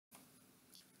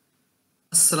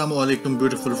Assalamu alaikum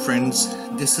beautiful friends,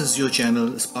 this is your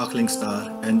channel Sparkling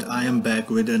Star and I am back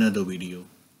with another video.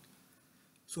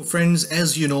 So friends,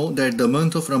 as you know that the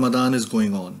month of Ramadan is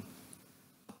going on.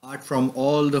 Apart from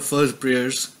all the first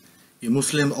prayers, a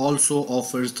Muslim also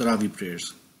offers Taraweeh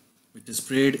prayers, which is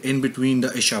prayed in between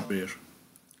the Isha prayer.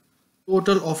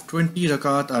 Total of 20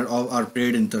 Rakaat are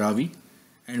prayed in Taraweeh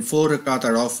and 4 Rakaat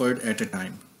are offered at a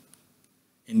time.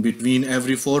 In between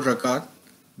every 4 Rakaat,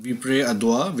 we pray a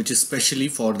dua which is specially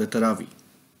for the Taraweeh.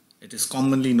 It is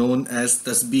commonly known as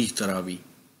Tasbeeh Taraweeh.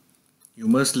 You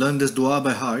must learn this dua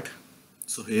by heart,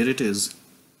 so here it is.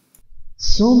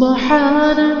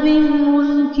 سبحان ذي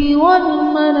الملك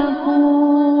والملكوت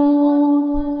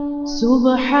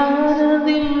سبحان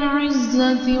ذي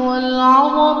العزة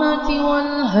والعظمة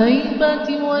والهيبة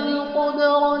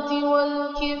والقدرة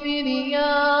والكبرياء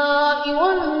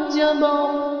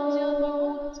والجبروت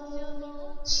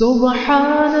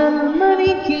سبحان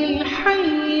الملك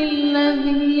الحي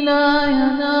الذي لا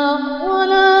ينام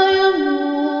ولا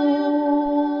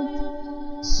يموت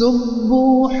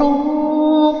سبوح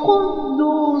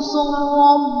قدوس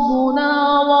ربنا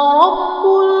ورب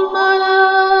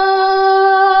الملائكة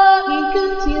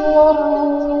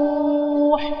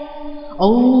والروح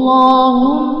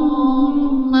اللهم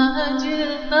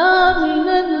أجرنا من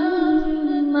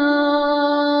النار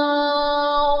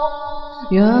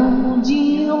يا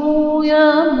مجير يا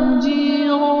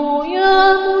مجير يا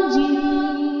مجير.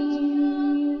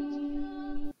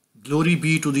 Glory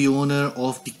be to the owner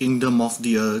of the kingdom of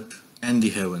the earth and the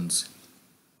heavens.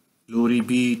 Glory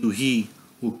be to He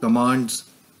who commands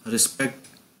respect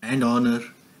and honor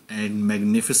and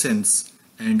magnificence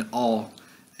and awe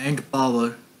and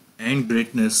power and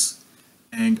greatness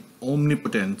and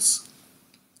omnipotence.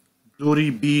 Glory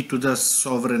be to the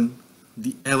sovereign,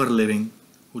 the ever-living,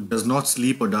 who does not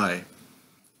sleep or die.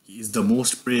 He is the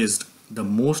most praised, the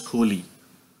most holy,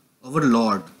 our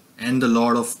Lord and the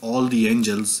Lord of all the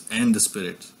angels and the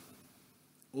spirits.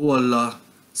 O Allah,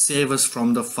 save us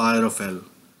from the fire of hell.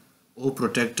 O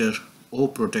Protector, O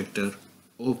Protector,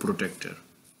 O Protector.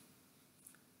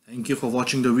 Thank you for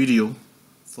watching the video.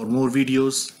 For more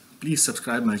videos, please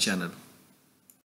subscribe my channel.